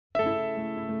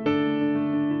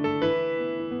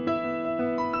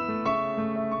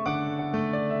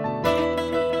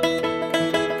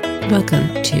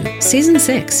Welcome to Season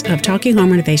 6 of Talking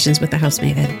Home Renovations with the House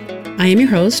Maven. I am your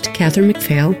host, Catherine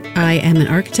McPhail. I am an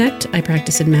architect. I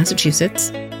practice in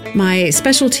Massachusetts. My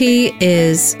specialty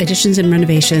is additions and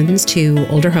renovations to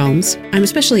older homes. I'm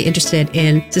especially interested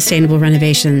in sustainable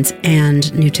renovations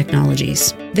and new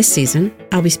technologies. This season,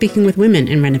 I'll be speaking with women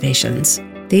in renovations.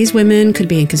 These women could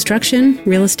be in construction,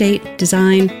 real estate,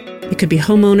 design. It could be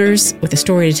homeowners with a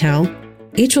story to tell.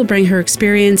 Each will bring her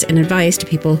experience and advice to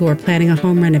people who are planning a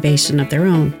home renovation of their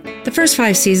own. The first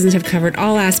 5 seasons have covered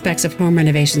all aspects of home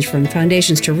renovations, from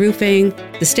foundations to roofing,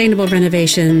 sustainable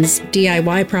renovations,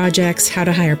 DIY projects, how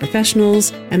to hire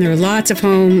professionals, and there are lots of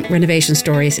home renovation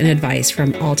stories and advice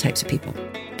from all types of people.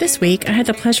 This week, I had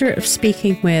the pleasure of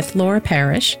speaking with Laura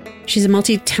Parrish. She's a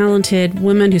multi-talented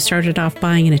woman who started off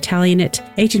buying an Italianate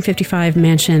 1855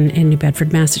 mansion in New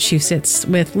Bedford, Massachusetts,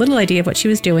 with little idea of what she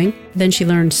was doing. Then she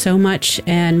learned so much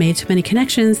and made so many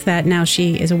connections that now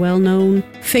she is a well-known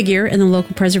figure in the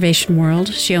local preservation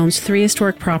world. She owns 3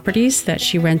 historic properties that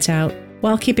she rents out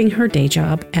while keeping her day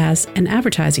job as an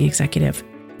advertising executive.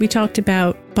 We talked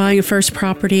about buying a first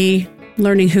property,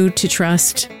 learning who to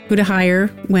trust, who to hire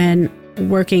when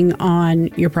working on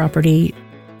your property,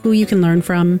 who you can learn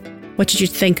from, what did you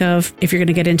think of if you're going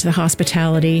to get into the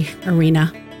hospitality arena.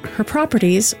 Her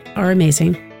properties are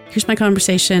amazing. Here's my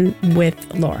conversation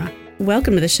with Laura.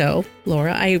 Welcome to the show,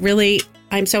 Laura.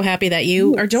 I'm so happy that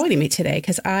you are joining me today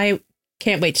because I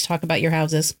can't wait to talk about your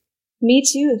houses. Me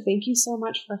too. Thank you so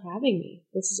much for having me.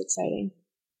 This is exciting.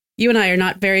 You and I are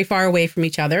not very far away from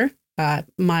each other,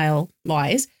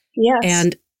 mile-wise. Yes.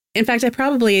 And in fact, I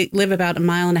probably live about 1.5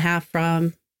 miles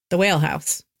from the Whale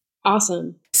House.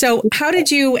 Awesome. So how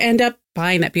did you end up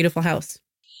buying that beautiful house?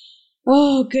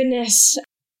 Oh, goodness.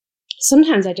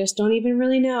 Sometimes I just don't even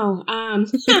really know. I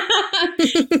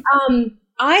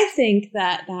think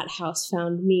that house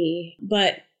found me,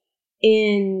 but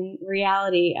in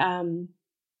reality,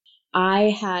 I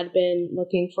had been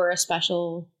looking for a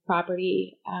special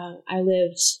property. I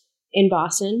lived in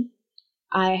Boston.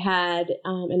 I had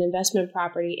an investment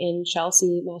property in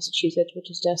Chelsea, Massachusetts,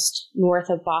 which is just north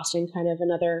of Boston, kind of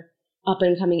another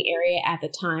up-and-coming area at the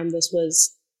time. This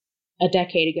was a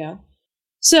decade ago.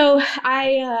 So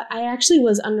I actually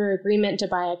was under agreement to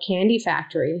buy a candy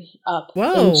factory up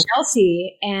in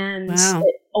Chelsea, and an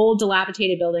old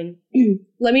dilapidated building.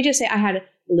 Let me just say, I had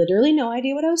literally no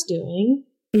idea what I was doing.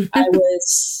 I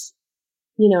was,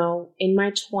 in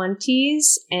my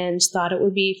 20s and thought it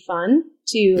would be fun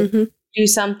to do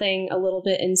something a little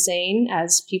bit insane,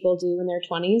 as people do in their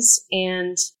 20s.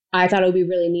 And I thought it would be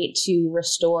really neat to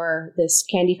restore this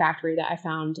candy factory that I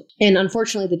found. And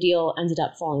unfortunately, the deal ended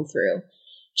up falling through.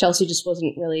 Chelsea just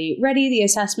wasn't really ready. The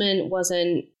assessment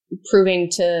wasn't proving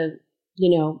to,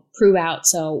 prove out.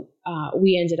 So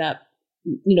we ended up,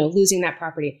 losing that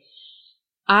property.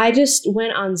 I just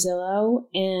went on Zillow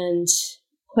and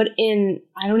put in,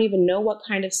 I don't even know what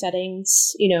kind of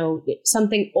settings,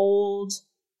 something old,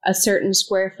 a certain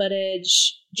square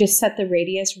footage, just set the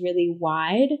radius really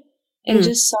wide and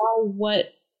just saw what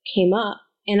came up.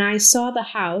 And I saw the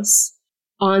house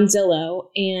on Zillow,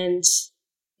 and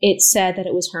it said that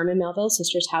it was Herman Melville's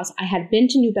sister's house. I had been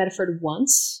to New Bedford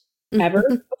once, ever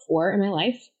before in my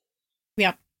life.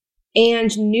 Yep.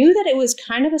 And knew that it was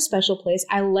kind of a special place.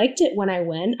 I liked it when I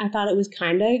went. I thought it was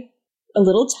kind of a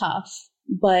little tough,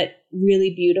 but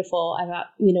really beautiful. I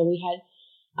thought, we had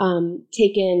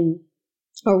taken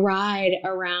a ride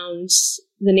around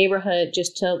the neighborhood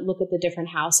just to look at the different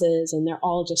houses, and they're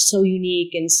all just so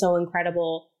unique and so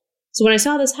incredible. So when I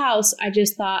saw this house, I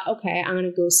just thought, okay, I'm going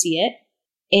to go see it.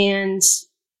 And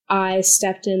I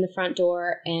stepped in the front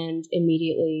door and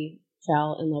immediately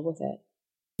fell in love with it.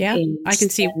 Yeah, and I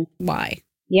can see why.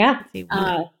 Yeah,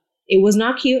 it was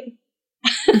not cute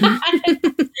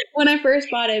when I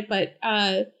first bought it, but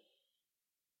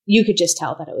you could just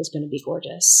tell that it was going to be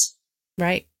gorgeous.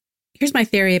 Right. Here's my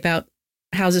theory about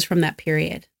houses from that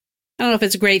period. I don't know if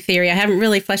it's a great theory. I haven't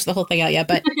really fleshed the whole thing out yet,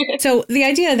 but so the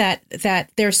idea that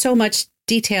there's so much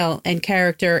detail and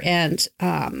character and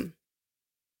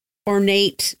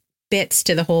ornate bits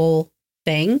to the whole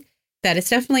thing that it's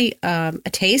definitely a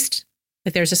taste.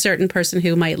 Like there's a certain person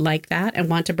who might like that and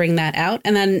want to bring that out.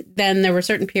 And then there were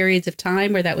certain periods of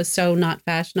time where that was so not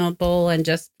fashionable and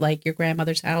just like your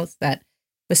grandmother's house that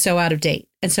was so out of date.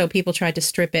 And so people tried to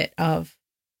strip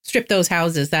those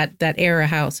houses, that era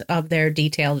house, of their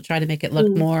detail to try to make it look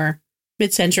more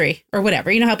mid-century or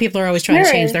whatever. You know how people are always trying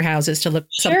to change their houses to look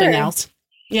something else.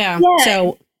 Yeah.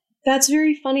 So that's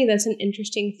very funny. That's an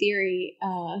interesting theory.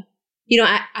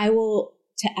 I will,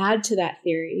 to add to that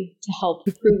theory, to help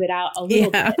prove it out a little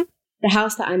bit, the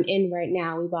house that I'm in right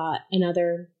now, we bought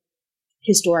another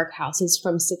historic house. It's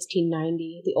from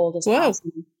 1690, the oldest Whoa. house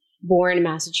in Bourne,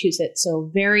 Massachusetts.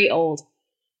 So very old.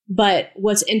 But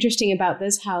what's interesting about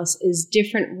this house is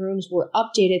different rooms were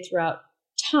updated throughout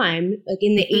time. Like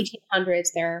in the 1800s,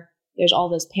 there's all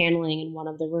this paneling in one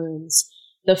of the rooms.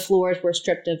 The floors were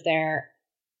stripped of their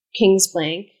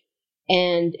Kingsplank,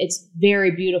 and it's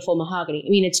very beautiful mahogany. I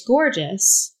mean, it's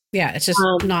gorgeous. Yeah, it's just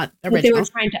not original. But they were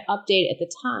trying to update at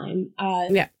the time.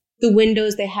 The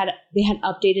windows they had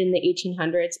updated in the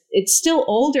 1800s. It's still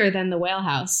older than the whale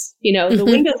house. The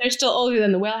windows are still older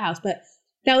than the whale house, but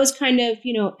that was kind of,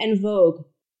 en vogue.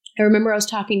 I remember I was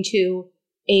talking to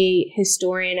a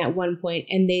historian at one point,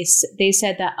 and they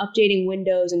said that updating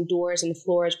windows and doors and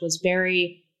floors was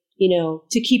very,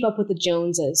 to keep up with the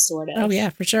Joneses, sort of. Oh, yeah,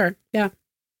 for sure. Yeah.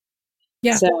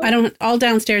 Yeah. So, all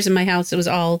downstairs in my house, it was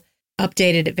all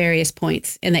updated at various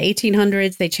points. In the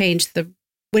 1800s, they changed the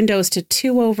windows to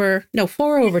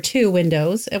 4/2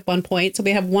 windows at one point. So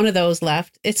we have one of those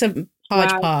left. It's a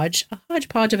hodgepodge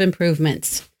of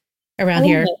improvements around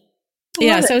here.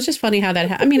 Yeah. So it's just funny how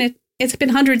that, I mean, it's been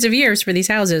hundreds of years for these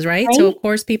houses, right? So of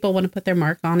course people want to put their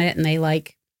mark on it and they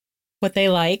like what they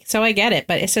like. So I get it,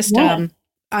 but it's just,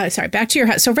 sorry, back to your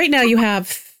house. So right now you have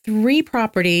 3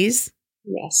 properties.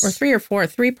 Yes. Or 3 or 4,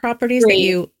 3 properties that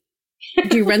you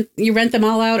rent them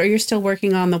all out, or you're still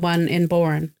working on the one in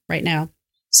Bourne right now?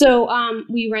 So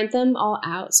we rent them all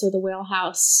out. So the whale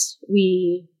house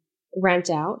we rent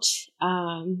out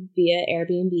via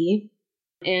Airbnb,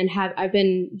 and I've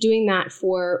been doing that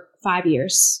for 5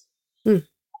 years.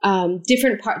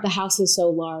 The house is so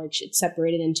large, it's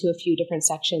separated into a few different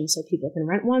sections, so people can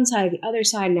rent one side, the other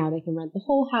side. Now they can rent the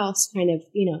whole house, kind of,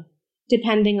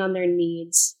 depending on their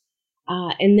needs.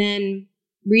 And then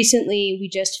recently we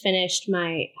just finished,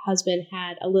 my husband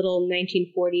had a little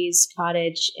 1940s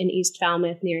cottage in East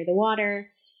Falmouth near the water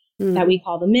that we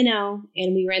call the Minnow,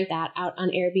 and we rent that out on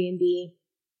Airbnb.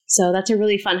 So that's a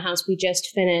really fun house we just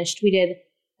finished. We did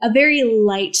a very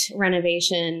light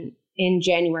renovation in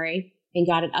January and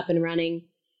got it up and running.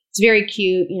 It's very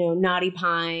cute, knotty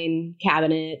pine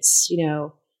cabinets,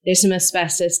 there's some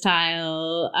asbestos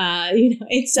tile,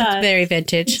 it's very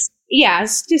vintage.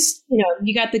 It's just,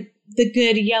 you got the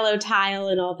good yellow tile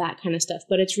and all that kind of stuff,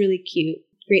 but it's really cute.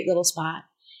 Great little spot.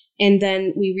 And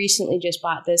then we recently just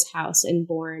bought this house in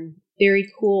Bourne, very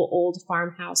cool old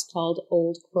farmhouse called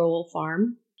Old Crowell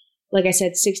Farm. Like I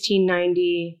said,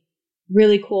 1690,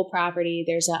 really cool property.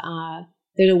 There's a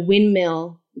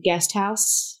windmill guest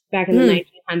house back in the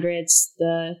 1900s.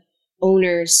 The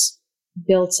owners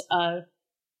built a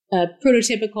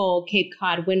prototypical Cape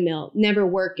Cod windmill, never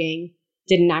working,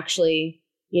 didn't actually,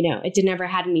 it never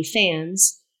had any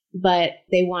fans, but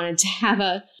they wanted to have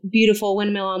a beautiful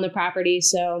windmill on the property.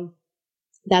 So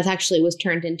that actually was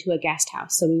turned into a guest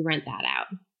house. So we rent that out.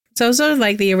 So those are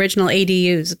like the original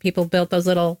ADUs. People built those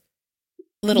little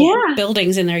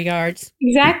buildings in their yards.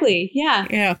 Exactly. Yeah.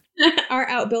 Yeah. Our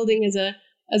outbuilding is a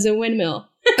windmill.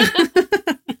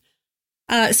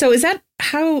 So is that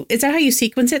how you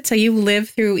sequence it? So you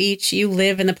live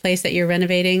in the place that you're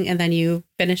renovating and then you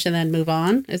finish and then move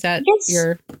on? Is that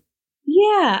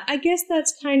Yeah, I guess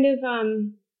that's kind of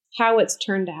how it's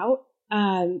turned out.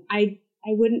 I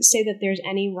wouldn't say that there's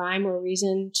any rhyme or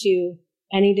reason to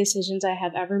any decisions I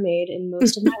have ever made in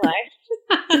most of my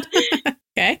life.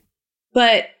 Okay.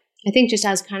 But I think just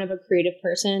as kind of a creative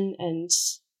person and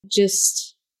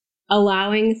just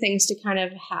allowing things to kind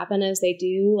of happen as they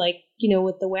do, like,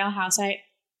 with the whale house, I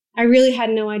really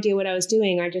had no idea what I was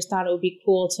doing. I just thought it would be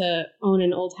cool to own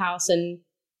an old house and,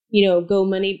 go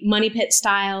money pit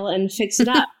style and fix it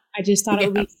up. I just thought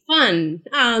it would be fun.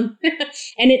 And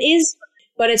it is,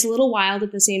 but it's a little wild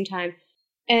at the same time.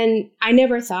 And I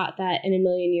never thought that in a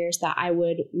million years that I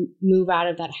would move out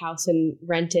of that house and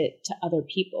rent it to other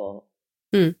people.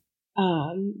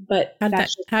 But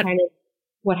that's just kind of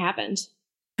what happened.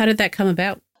 How did that come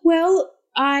about? Well,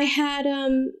 I had,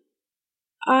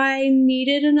 I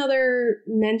needed another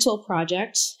mental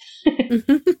project.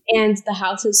 And the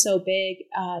house is so big.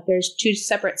 There's 2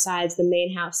 separate sides, the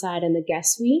main house side and the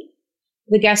guest suite.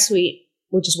 The guest suite,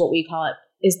 which is what we call it,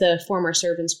 is the former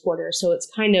servants' quarter. So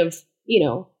it's kind of,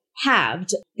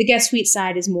 halved. The guest suite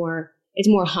side is more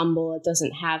humble. It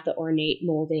doesn't have the ornate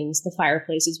moldings. The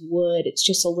fireplace is wood. It's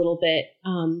just a little bit,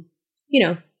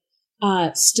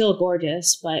 still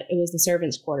gorgeous, but it was the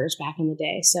servants' quarters back in the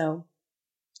day. So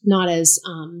not as,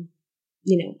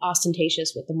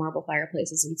 ostentatious with the marble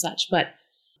fireplaces and such. But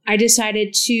I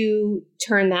decided to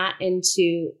turn that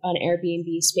into an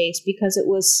Airbnb space because it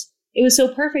was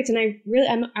so perfect.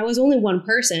 And I was only one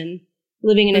person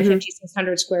living in a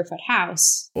 5,600 square foot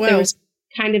house. Wow. There was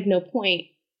kind of no point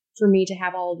for me to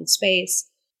have all of the space.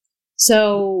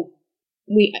 So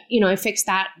I fixed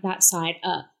that side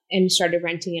up and started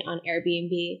renting it on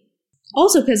Airbnb.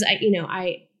 Also, because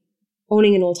I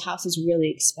owning an old house is really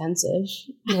expensive.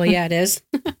 Well, yeah, it is.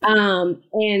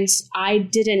 And I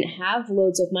didn't have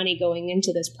loads of money going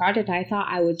into this project. I thought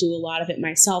I would do a lot of it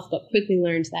myself, but quickly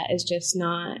learned that is just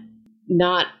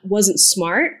wasn't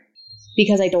smart,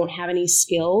 because I don't have any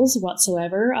skills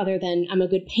whatsoever other than I'm a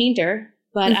good painter,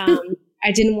 but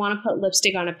I didn't want to put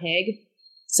lipstick on a pig.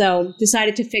 So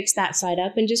decided to fix that side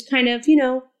up and just kind of,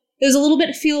 it was a little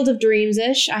bit Field of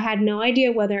Dreams-ish. I had no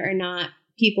idea whether or not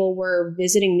people were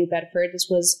visiting New Bedford. This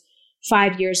was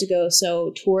 5 years ago,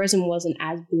 so tourism wasn't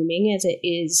as booming as it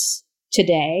is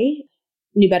today.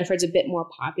 New Bedford's a bit more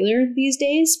popular these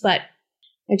days, but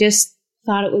I just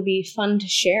thought it would be fun to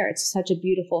share. It's such a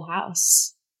beautiful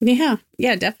house. Yeah,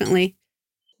 definitely.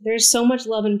 There's so much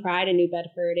love and pride in New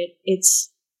Bedford.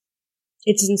 It's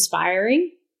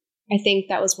inspiring. I think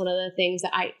that was one of the things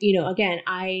that I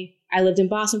lived in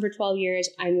Boston for 12 years.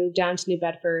 I moved down to New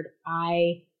Bedford.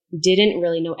 I didn't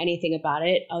really know anything about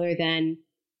it other than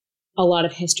a lot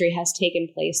of history has taken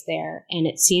place there. And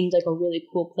it seemed like a really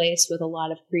cool place with a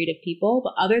lot of creative people.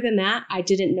 But other than that, I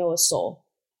didn't know a soul.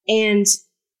 And,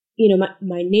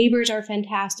 my neighbors are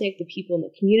fantastic. The people in the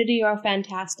community are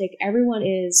fantastic.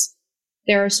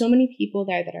 There are so many people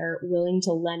there that are willing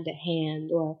to lend a hand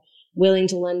or willing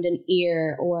to lend an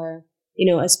ear, or,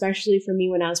 especially for me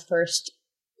when I was first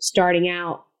starting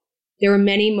out, there were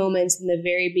many moments in the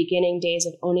very beginning days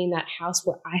of owning that house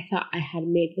where I thought I had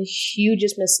made the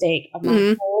hugest mistake of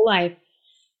my whole life.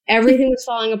 Everything was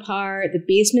falling apart. The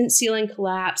basement ceiling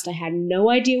collapsed. I had no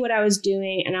idea what I was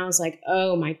doing. And I was like,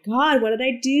 oh my God, what did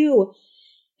I do?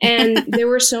 And there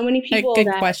were so many people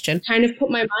that kind of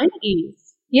put my mind at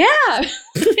ease. Yeah. A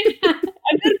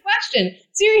good question.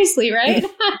 Seriously, right?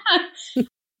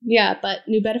 Yeah, but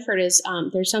New Bedford is,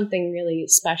 there's something really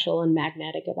special and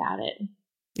magnetic about it.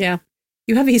 Yeah.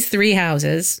 You have these 3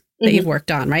 houses that you've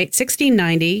worked on, right?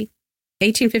 1690,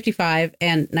 1855,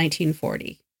 and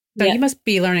 1940. So you must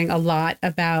be learning a lot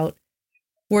about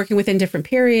working within different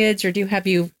periods, or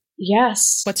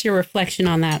Yes. What's your reflection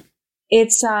on that?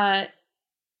 It's,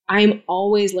 I'm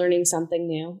always learning something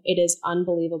new. It is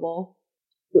unbelievable.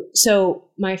 So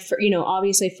my,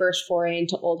 obviously first foray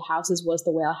into old houses was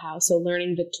the Whale House. So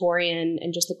learning Victorian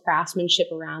and just the craftsmanship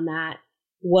around that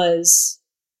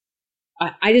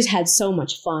I just had so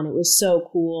much fun. It was so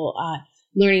cool.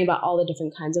 Learning about all the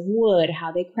different kinds of wood,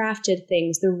 how they crafted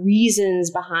things, the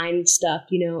reasons behind stuff.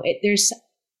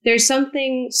 There's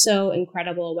something so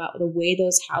incredible about the way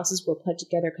those houses were put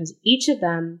together, because each of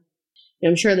them,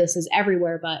 I'm sure this is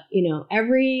everywhere, but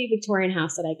every Victorian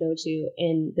house that I go to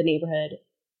in the neighborhood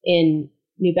in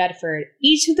New Bedford,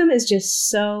 each of them is just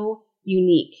so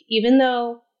unique. Even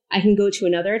though I can go to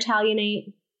another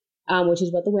Italianate, which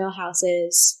is what the Whale House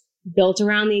is, built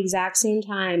around the exact same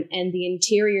time, and the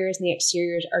interiors and the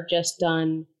exteriors are just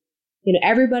done.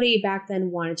 Everybody back then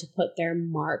wanted to put their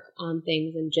mark on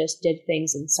things and just did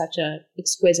things in such a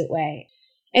exquisite way.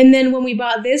 And then when we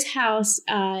bought this house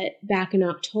back in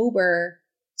October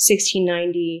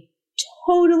 1690,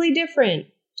 totally different.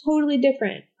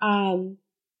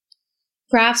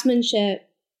 Craftsmanship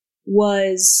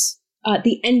was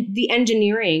the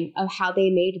engineering of how they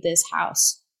made this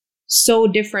house so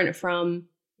different from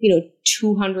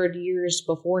 200 years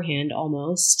beforehand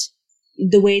almost.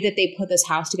 The way that they put this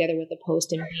house together with the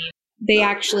post and beam. They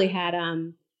actually had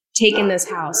taken this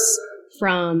house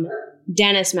from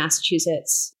Dennis,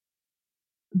 Massachusetts,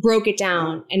 broke it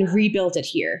down and rebuilt it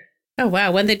here. Oh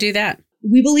wow, when did they do that?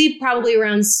 We believe probably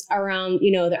around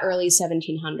the early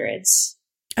 1700s.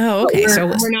 Oh, okay. So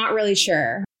we're not really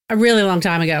sure. A really long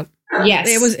time ago. Yes.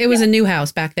 It was a new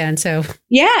house back then, so.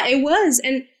 Yeah, it was.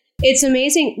 And it's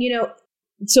amazing,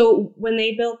 so when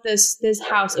they built this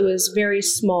house, it was very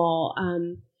small,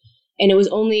 and it was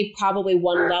only probably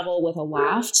one level with a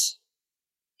loft.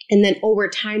 And then over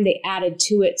time, they added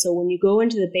to it. So when you go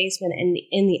into the basement and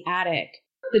in the attic,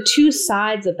 the 2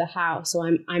 sides of the house, so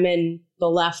I'm in the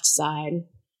left side,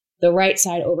 the right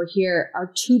side over here,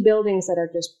 are 2 buildings that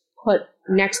are just put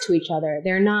next to each other.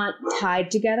 They're not tied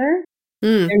together.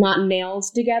 They're not nailed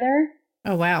together.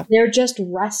 Oh, wow. They're just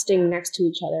resting next to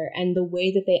each other. And the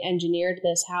way that they engineered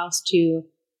this house to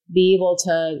be able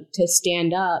to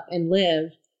stand up and live,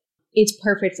 it's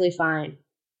perfectly fine.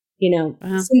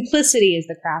 Wow. Simplicity is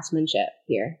the craftsmanship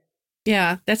here.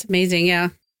 Yeah, that's amazing. Yeah.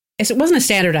 It wasn't a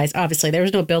standardized, obviously. There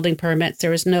was no building permits. There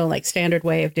was no standard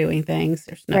way of doing things.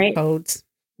 There's no codes.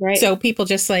 Right. So people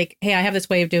just hey, I have this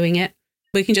way of doing it.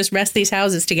 We can just rest these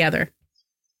houses together.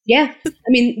 Yeah.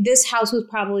 This house was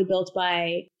probably built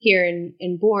by, here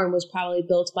in Bourne, was probably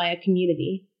built by a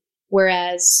community.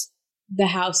 Whereas the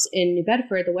house in New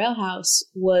Bedford, the Whale House,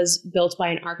 was built by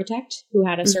an architect who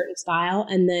had a certain style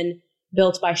and then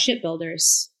built by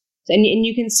shipbuilders. And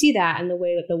you can see that in the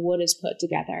way that the wood is put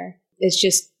together. It's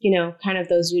just, kind of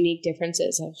those unique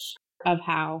differences of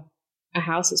how a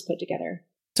house is put together.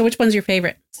 So which one's your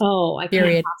favorite? Oh, I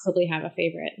can't possibly have a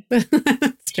favorite.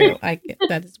 That's true.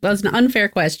 That was an unfair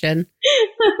question.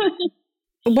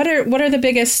 What are the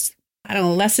biggest,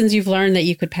 lessons you've learned that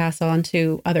you could pass on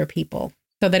to other people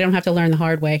so they don't have to learn the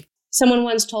hard way? Someone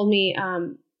once told me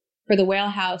for the Whale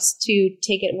House to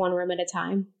take it one room at a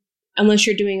time. Unless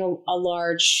you're doing a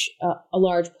large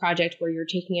project where you're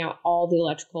taking out all the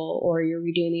electrical or you're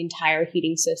redoing the entire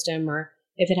heating system, or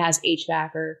if it has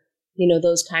HVAC or,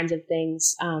 those kinds of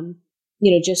things,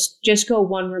 just go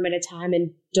one room at a time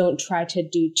and don't try to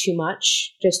do too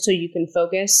much just so you can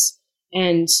focus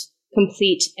and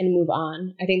complete and move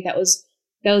on. I think that was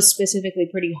specifically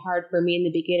pretty hard for me in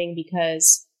the beginning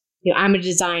because, I'm a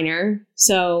designer,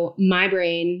 so my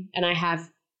brain, and I have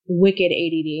wicked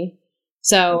ADD.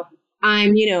 So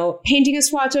I'm, painting a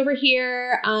swatch over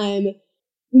here. I'm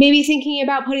maybe thinking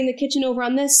about putting the kitchen over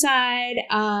on this side.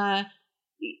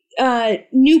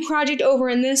 New project over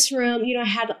in this room. I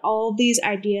had all these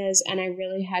ideas and I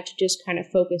really had to just kind of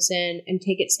focus in and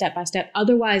take it step by step.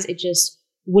 Otherwise, it just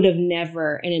would have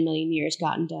never in a million years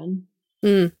gotten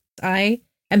done. I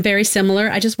am very similar.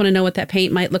 I just want to know what that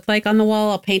paint might look like on the wall.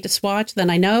 I'll paint a swatch,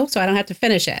 then I know, so I don't have to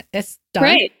finish it. It's done.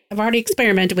 Right. I've already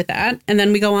experimented with that. And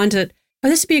then we go on to,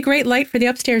 this would be a great light for the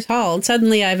upstairs hall. And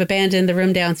suddenly I've abandoned the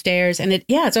room downstairs and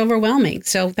it's overwhelming.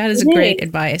 So that is great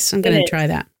advice. I'm going to try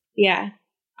that. Yeah.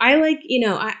 I like,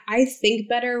 I think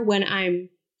better when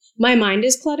my mind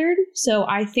is cluttered. So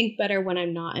I think better when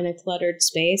I'm not in a cluttered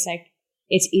space.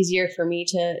 It's easier for me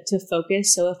to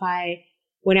focus. So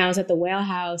when I was at the Whale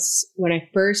House, when I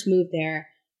first moved there,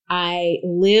 I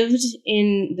lived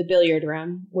in the billiard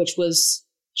room, which was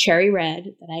cherry red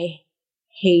that I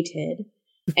hated.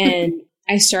 And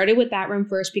I started with that room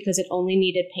first because it only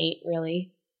needed paint,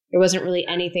 really. There wasn't really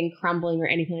anything crumbling or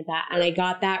anything like that. And I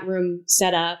got that room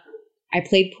set up. I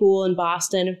played pool in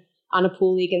Boston on a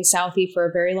pool league in Southie for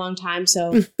a very long time.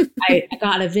 So I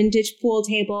got a vintage pool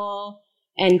table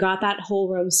and got that whole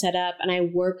room set up. And I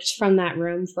worked from that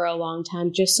room for a long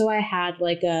time just so I had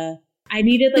I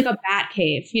needed a bat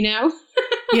cave,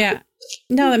 Yeah.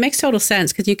 No, that makes total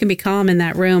sense because you can be calm in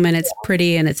that room and it's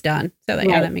pretty and it's done. So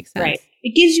that makes sense. Right.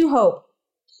 It gives you hope.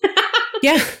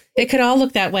 Yeah, it could all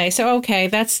look that way. So, okay,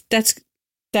 that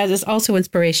is also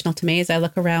inspirational to me as I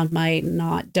look around my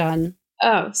not done.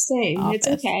 Oh, same. Office. It's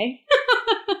okay.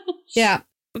 Yeah.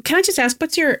 Can I just ask,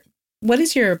 what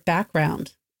is your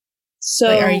background?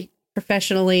 So, are you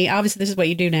professionally, obviously this is what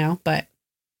you do now, but.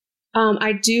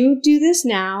 I do this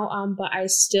now, but I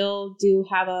still do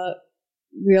have a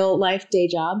real life day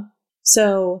job.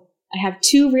 So I have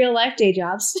 2 real life day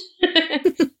jobs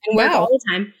and work all the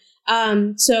time.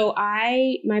 So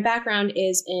my background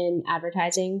is in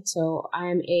advertising. So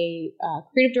I'm a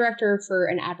creative director for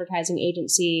an advertising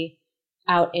agency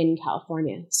out in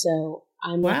California. So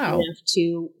I'm lucky enough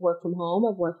to work from home.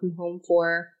 I've worked from home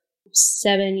for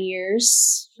 7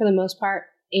 years for the most part.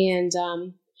 And,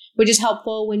 which is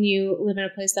helpful when you live in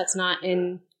a place that's not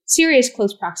in serious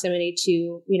close proximity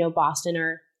to, Boston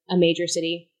or a major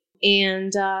city.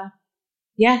 And,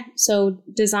 so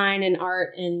design and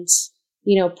art and,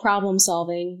 problem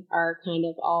solving are kind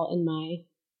of all in my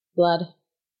blood.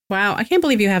 Wow. I can't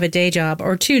believe you have a day job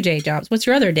or 2 day jobs. What's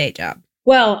your other day job?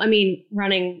 Well, I mean,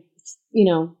 running,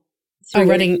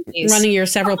 running your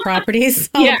several properties,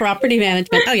 property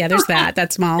management. Oh yeah, there's that.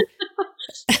 That's small.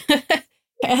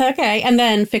 Okay. And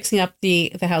then fixing up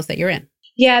the house that you're in.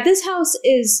 Yeah, this house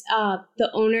is, the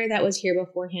owner that was here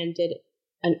beforehand did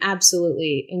an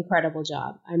absolutely incredible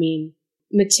job. I mean,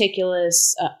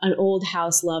 meticulous, an old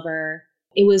house lover.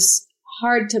 It was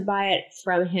hard to buy it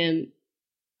from him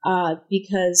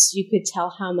because you could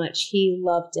tell how much he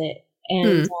loved it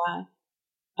and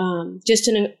just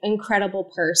an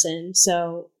incredible person.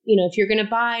 So, if you're going to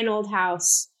buy an old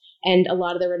house and a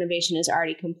lot of the renovation is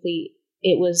already complete,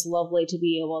 it was lovely to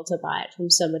be able to buy it from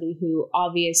somebody who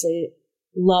obviously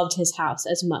loved his house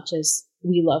as much as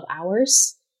we love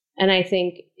ours. And I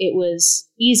think it was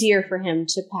easier for him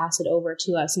to pass it over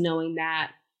to us knowing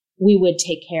that we would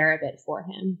take care of it for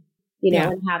him,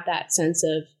 and have that sense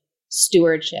of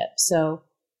stewardship. So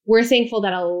we're thankful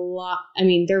that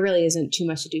there really isn't too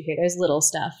much to do here. There's little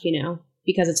stuff,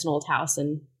 because it's an old house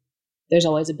and there's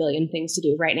always a billion things to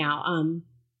do. Right now,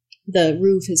 the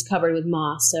roof is covered with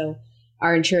moss. So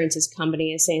our insurance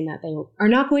company is saying that they are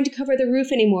not going to cover the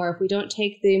roof anymore if we don't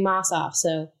take the moss off.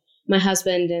 So my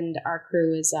husband and our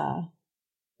crew is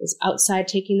is outside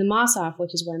taking the moss off,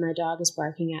 which is why my dog is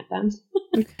barking at them.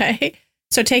 Okay.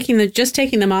 So taking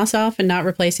the moss off and not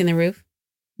replacing the roof?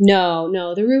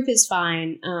 No, the roof is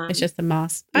fine. It's just the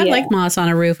moss. Yeah. I like moss on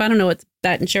a roof. I don't know what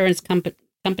that insurance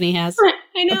company has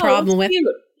I know, a problem with. Cute.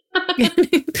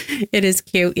 It is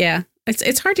cute. Yeah.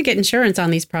 It's hard to get insurance on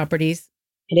these properties.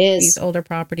 It is. These older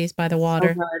properties by the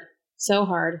water. So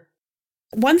hard.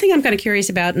 One thing I'm kind of curious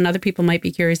about, and other people might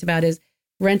be curious about, is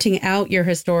renting out your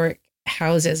historic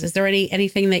houses. Is there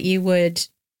anything that you would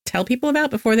tell people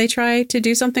about before they try to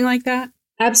do something like that?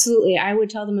 Absolutely. I would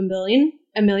tell them a million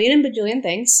and bajillion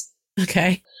things.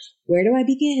 Okay. Where do I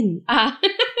begin?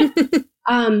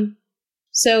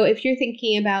 So if you're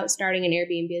thinking about starting an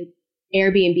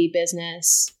Airbnb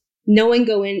business, knowing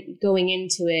going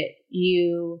into it,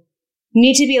 you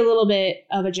need to be a little bit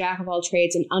of a jack of all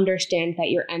trades and understand that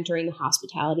you're entering the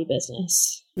hospitality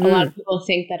business. A lot of people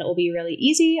think that it will be really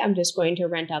easy. I'm just going to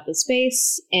rent out the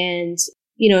space and,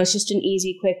 it's just an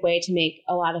easy, quick way to make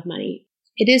a lot of money.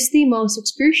 It is the most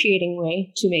excruciating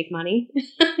way to make money.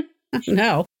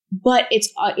 No. But it's,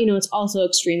 it's also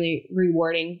extremely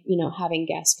rewarding, having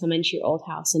guests come into your old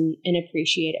house and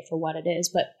appreciate it for what it is.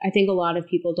 But I think a lot of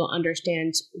people don't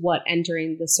understand what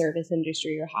entering the service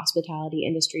industry or hospitality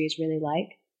industry is really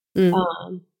like.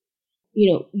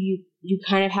 You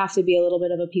kind of have to be a little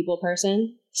bit of a people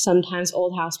person. Sometimes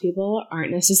old house people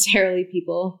aren't necessarily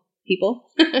people.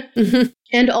 Mm-hmm.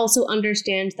 And also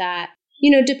understand that,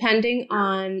 depending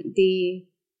on the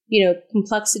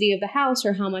complexity of the house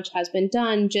or how much has been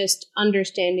done, just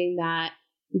understanding that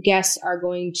guests are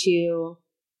you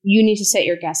need to set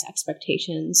your guest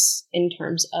expectations in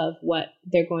terms of what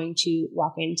they're going to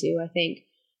walk into. I think,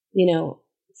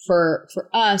 for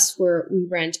us, where we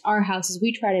rent our houses,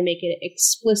 we try to make it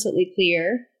explicitly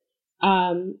clear.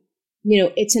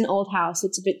 It's an old house.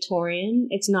 It's Victorian.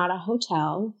 It's not a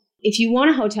hotel. If you want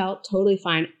a hotel, totally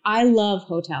fine. I love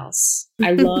hotels.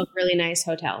 I love really nice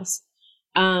hotels.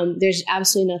 There's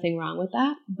absolutely nothing wrong with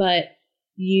that, but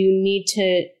you need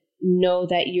to know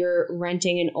that you're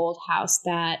renting an old house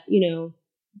that,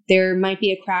 there might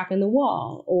be a crack in the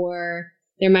wall, or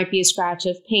there might be a scratch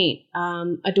of paint.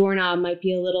 A doorknob might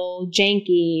be a little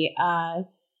janky.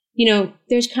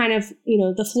 There's kind of,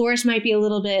 the floors might be a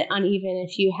little bit uneven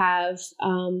if you have,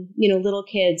 little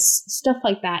kids, stuff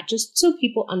like that, just so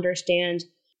people understand,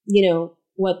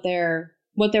 what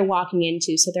they're walking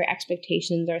into, so their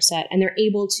expectations are set and they're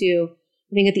able to,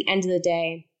 I think at the end of the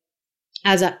day,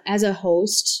 as a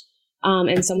host,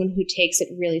 and someone who takes it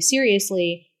really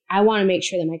seriously, I want to make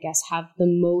sure that my guests have the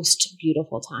most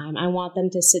beautiful time. I want them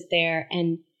to sit there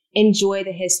and enjoy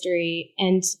the history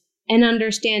and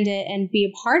understand it and be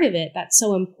a part of it. That's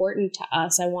so important to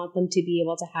us. I want them to be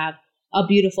able to have a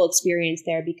beautiful experience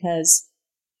there, because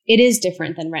it is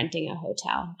different than renting a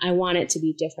hotel. I want it to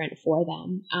be different for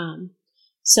them.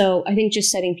 So I think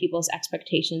just setting people's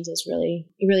expectations is really,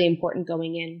 really important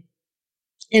going in.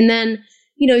 And then,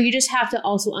 you just have to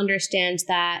also understand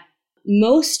that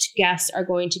most guests are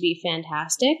going to be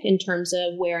fantastic in terms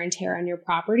of wear and tear on your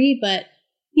property, but,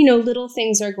 little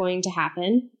things are going to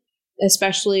happen,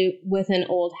 especially with an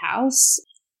old house.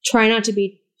 Try not to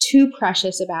be too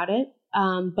precious about it,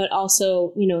 but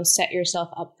also, set yourself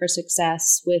up for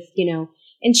success with,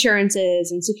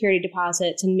 insurances and security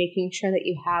deposits, and making sure that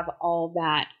you have all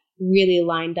that really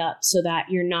lined up so that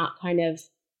you're not kind of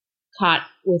caught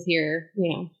with your,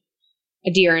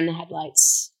 a deer in the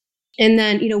headlights. And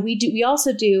then, we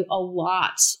also do a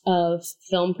lot of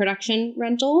film production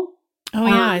rental. Oh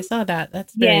yeah, I saw that.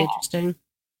 That's very interesting.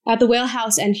 At the Whale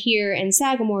House and here in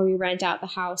Sagamore, we rent out the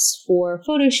house for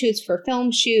photo shoots, for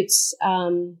film shoots.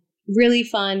 Really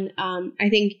fun. I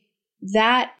think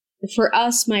that for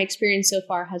us, my experience so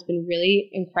far has been really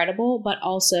incredible, but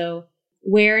also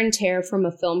wear and tear from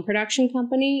a film production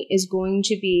company is going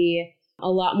to be a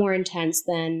lot more intense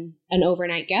than an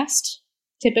overnight guest,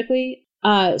 typically.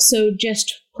 So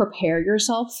just prepare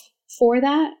yourself for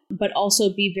that, but also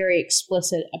be very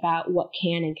explicit about what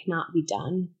can and cannot be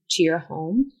done to your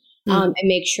home. And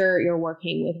make sure you're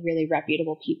working with really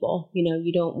reputable people.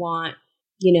 You don't want,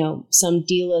 some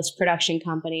D-list production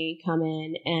company come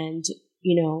in and,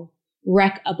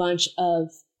 wreck a bunch of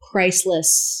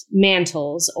priceless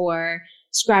mantles or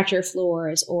scratch your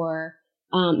floors or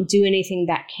do anything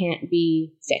that can't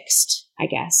be fixed, I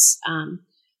guess.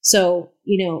 So,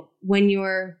 when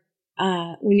you're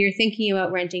thinking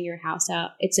about renting your house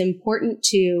out, it's important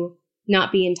to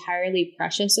not be entirely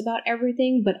precious about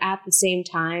everything, but at the same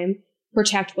time,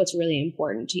 protect what's really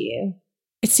important to you.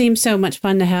 It seems so much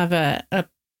fun to have a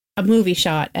movie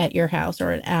shot at your house,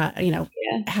 or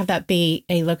have that be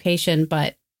a location.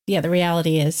 But yeah, the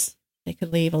reality is it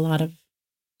could leave a lot of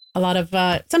a lot of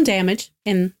some damage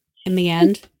in the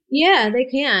end. Yeah, they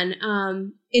can.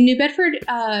 In New Bedford,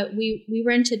 we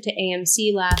rented to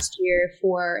AMC last year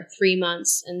for 3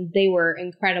 months, and they were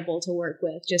incredible to work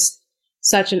with. Just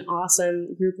such an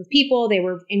awesome group of people. They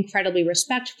were incredibly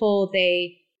respectful.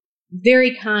 They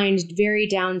very kind, very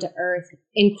down to earth,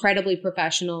 incredibly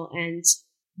professional, and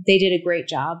they did a great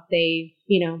job. They,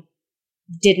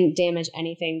 didn't damage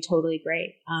anything. Totally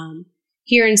great.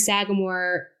 Here in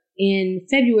Sagamore in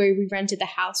February, we rented the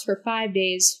house for 5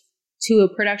 days to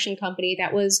a production company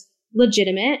that was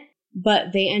legitimate,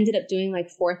 but they ended up doing like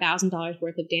 $4,000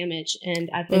 worth of damage. And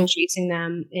I've been chasing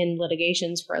them in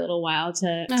litigations for a little while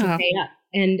to pay up.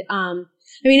 And,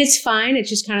 it's fine. It's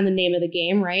just kind of the name of the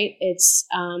game, right? It's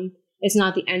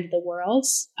not the end of the world.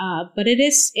 But it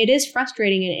is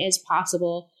frustrating and it is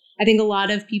possible. I think a lot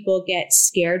of people get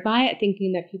scared by it,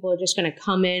 thinking that people are just going to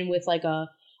come in with like a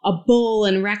bull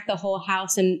and wreck the whole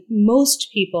house. And most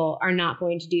people are not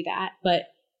going to do that. But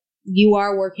you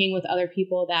are working with other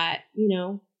people that,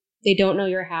 they don't know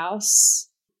your house.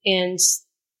 And,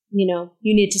 you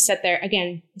need to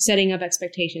setting up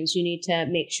expectations. You need to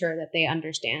make sure that they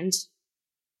understand.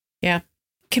 Yeah.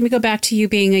 Can we go back to you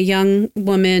being a young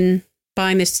woman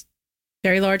buying this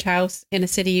very large house in a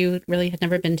city you really had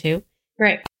never been to?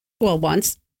 Right. Well,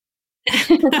 once.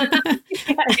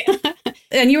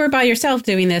 And you were by yourself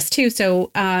doing this too.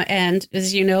 So, and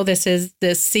as you know, this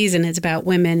season is about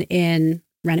women in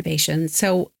renovation.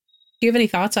 So do you have any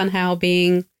thoughts on how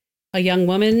being a young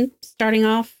woman starting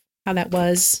off, how that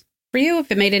was for you? If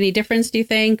it made any difference, do you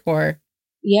think? Or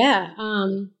yeah.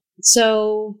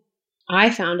 So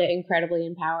I found it incredibly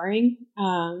empowering.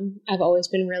 I've always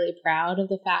been really proud of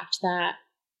the fact that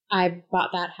I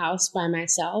bought that house by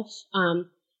myself.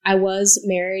 I was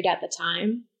married at the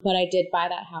time, but I did buy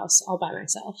that house all by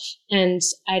myself. And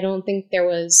I don't think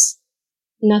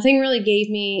nothing really gave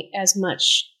me as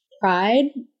much pride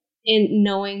in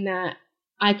knowing that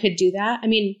I could do that.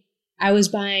 I was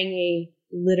buying a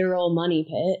literal money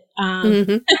pit.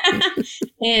 And,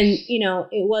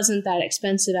 it wasn't that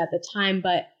expensive at the time,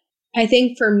 but I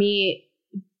think for me,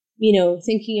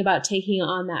 thinking about taking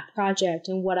on that project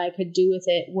and what I could do with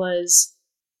it was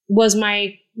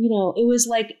my, it was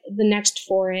like the next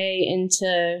foray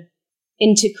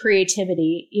into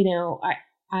creativity.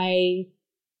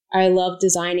 I love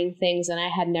designing things, and I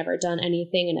had never done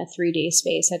anything in a 3D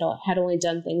space. I had only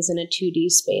done things in a 2D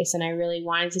space, and I really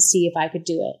wanted to see if I could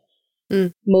do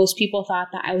it. Most people thought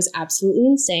that I was absolutely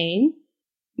insane.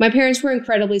 My parents were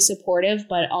incredibly supportive,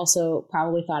 but also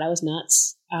probably thought I was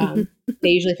nuts. They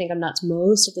usually think I'm nuts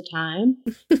most of the time.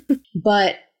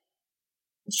 But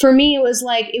for me, it was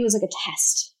like a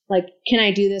test. Like, can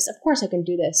I do this? Of course I can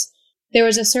do this. There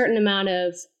was a certain amount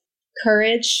of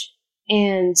courage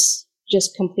and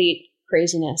just complete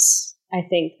craziness, I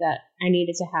think, that I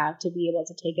needed to have to be able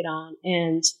to take it on.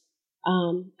 And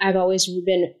I've always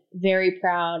been very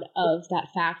proud of that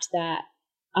fact that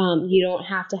you don't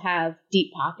have to have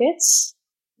deep pockets.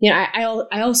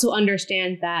 I also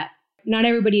understand that not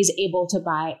everybody is able to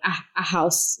buy a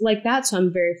house like that. So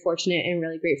I'm very fortunate and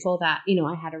really grateful that,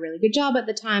 I had a really good job at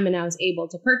the time and I was able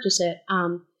to purchase it.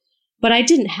 But I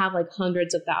didn't have like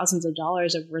hundreds of thousands of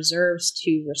dollars of reserves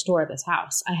to restore this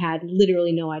house. I had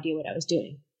literally no idea what I was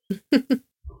doing.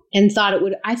 And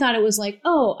I thought it was like,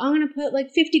 oh, I'm going to put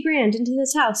like 50 grand into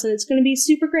this house and it's going to be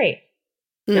super great.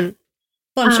 Well,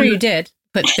 I'm sure you did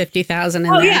put 50,000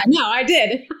 in there. Yeah, no, I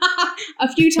did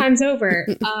a few times over,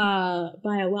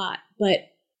 by a lot. But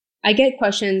I get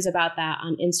questions about that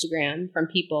on Instagram from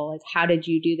people like, how did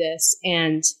you do this?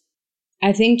 And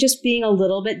I think just being a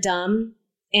little bit dumb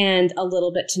and a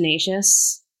little bit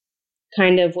tenacious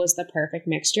kind of was the perfect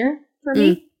mixture for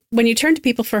me. When you turned to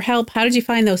people for help, how did you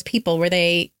find those people? Were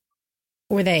they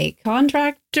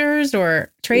contractors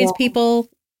or tradespeople?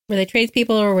 Were they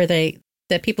tradespeople or were they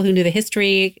the people who knew the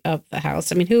history of the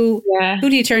house? Who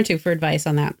do you turn to for advice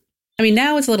on that?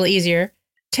 Now it's a little easier.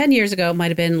 10 years ago, it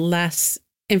might have been less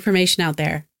information out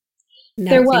there.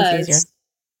 Now there it was. seems easier.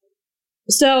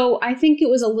 So I think it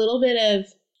was a little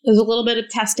bit of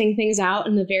testing things out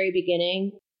in the very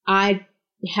beginning. I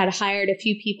had hired a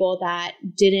few people that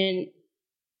didn't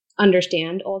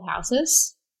understand old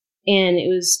houses. And it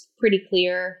was pretty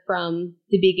clear from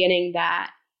the beginning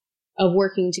of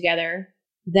working together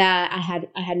that I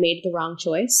had made the wrong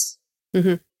choice.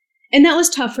 Mm-hmm. And that was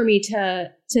tough for me to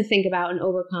think about and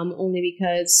overcome, only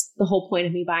because the whole point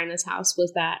of me buying this house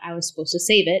was that I was supposed to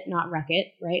save it, not wreck it,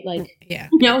 right?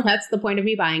 That's the point of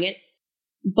me buying it.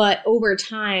 But over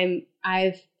time,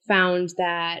 I've found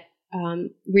that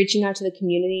reaching out to the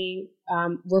community,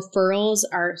 referrals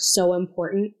are so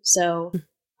important. So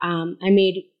I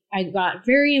I got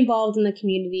very involved in the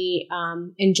community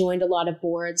and joined a lot of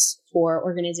boards for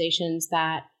organizations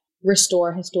that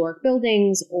restore historic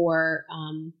buildings or,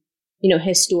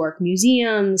 historic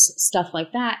museums, stuff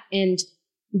like that. And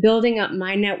building up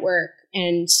my network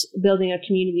and building a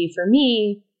community for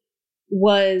me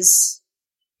was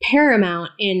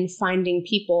paramount in finding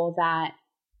people that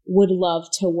would love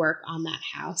to work on that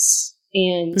house.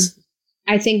 And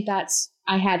I think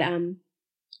I had, a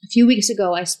few weeks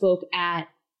ago, I spoke at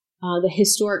the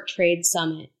Historic Trade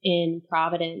Summit in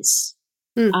Providence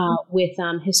with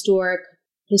Historic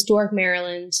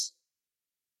Maryland.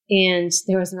 And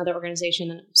there was another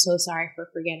organization, and I'm so sorry for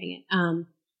forgetting it.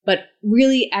 But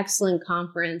really excellent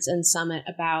conference and summit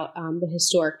about the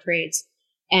historic trades.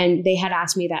 And they had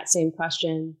asked me that same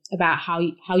question about how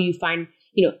you find,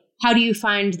 how do you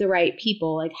find the right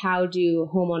people? Like, how do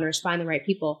homeowners find the right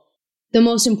people? The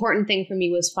most important thing for me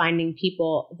was finding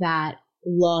people that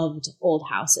loved old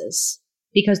houses,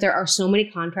 because there are so many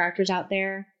contractors out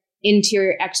there,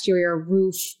 interior, exterior,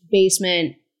 roof,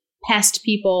 basement, pest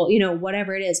people,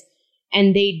 whatever it is.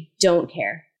 And they don't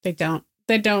care. They don't.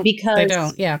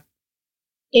 Yeah.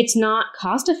 It's not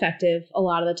cost effective a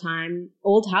lot of the time.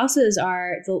 Old houses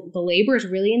the labor is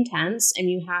really intense, and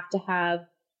you have to have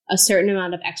a certain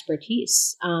amount of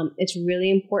expertise. It's really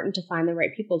important to find the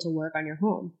right people to work on your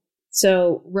home.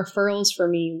 So referrals for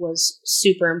me was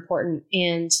super important.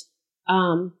 And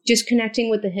just connecting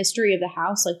with the history of the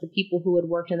house, like the people who had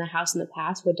worked in the house in the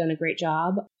past who had done a great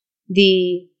job.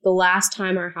 The last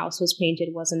time our house was painted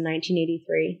was in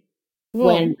 1983. Whoa.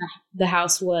 When the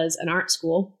house was an art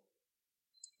school.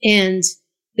 And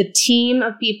the team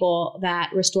of people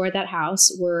that restored that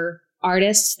house were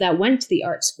artists that went to the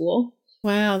art school.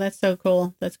 Wow, that's so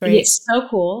cool. That's great. It's so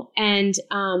cool. And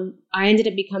I ended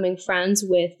up becoming friends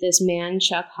with this man,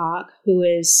 Chuck Hawk, who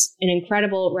is an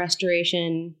incredible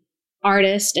restoration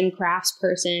artist and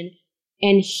craftsperson.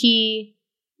 And he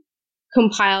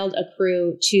compiled a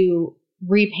crew to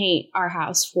repaint our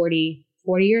house 40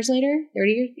 years later,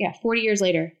 30 years? Yeah, 40 years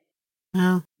later.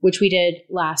 Wow. Which we did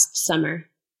last summer.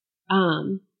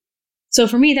 So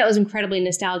for me, that was incredibly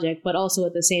nostalgic, but also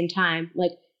at the same time,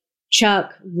 like,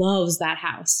 Chuck loves that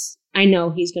house. I know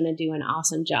he's going to do an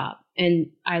awesome job, and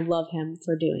I love him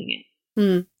for doing it.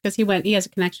 Because he has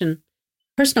a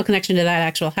personal connection to that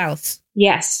actual house.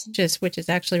 Yes. Which is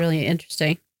actually really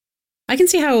interesting. I can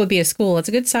see how it would be a school. It's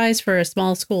a good size for a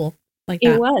small school like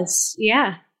that. It was.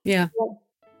 Yeah. Yeah.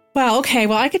 Well, okay.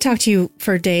 Well, I could talk to you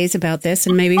for days about this,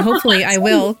 and maybe hopefully I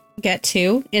will get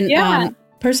to in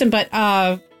person. But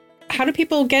how do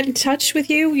people get in touch with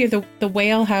you? You're the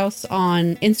Whale House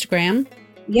on Instagram.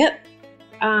 Yep.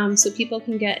 So people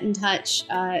can get in touch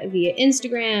via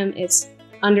Instagram. It's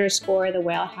 _ the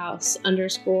Whale House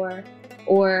 _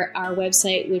 or our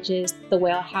website, which is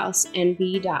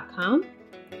thewhalehousenv.com.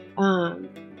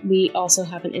 We also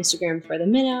have an Instagram for the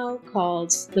Minnow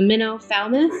called the Minnow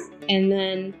Falmouth. And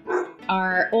then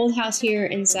our old house here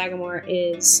in Sagamore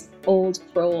is Old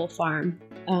Crowell Farm.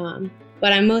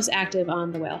 But I'm most active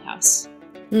on the Whale House.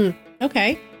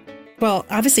 Okay. Well,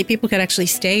 obviously people could actually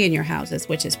stay in your houses,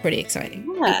 which is pretty exciting.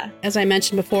 Yeah. As I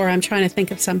mentioned before, I'm trying to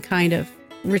think of some kind of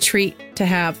retreat to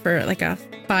have for like a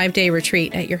 5-day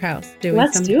retreat at your house.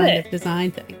 Doing some kind of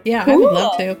design thing. Yeah, cool. I would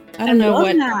love to. I don't know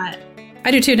what. That. I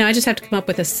do too. Now I just have to come up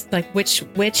with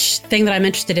which thing that I'm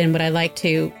interested in would I like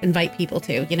to invite people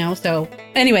to, So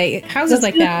anyway, houses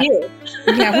like that.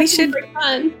 Yeah, we should.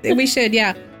 Fun. We should.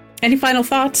 Yeah. Any final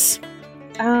thoughts?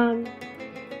 No,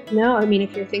 I mean,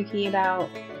 if you're thinking about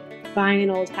buying an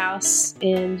old house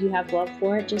and you have love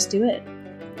for it, just do it.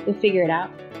 You'll figure it out.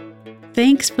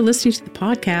 Thanks for listening to the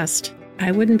podcast.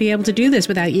 I wouldn't be able to do this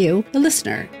without you, the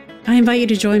listener. I invite you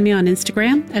to join me on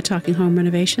Instagram at Talking Home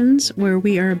Renovations, where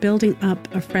we are building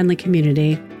up a friendly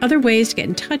community. Other ways to get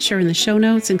in touch are in the show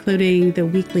notes, including the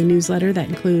weekly newsletter that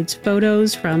includes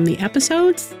photos from the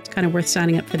episodes. It's kind of worth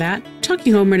signing up for that.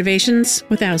 Talking Home Renovations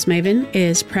with House Maven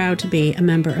is proud to be a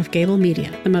member of Gable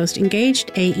Media, the most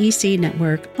engaged AEC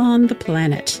network on the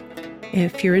planet.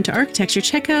 If you're into architecture,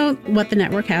 check out what the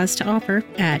network has to offer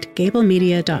at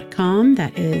gablemedia.com.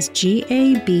 That is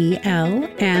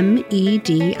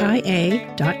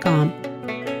GABLMEDIA.com.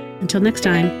 Until next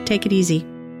time, take it easy.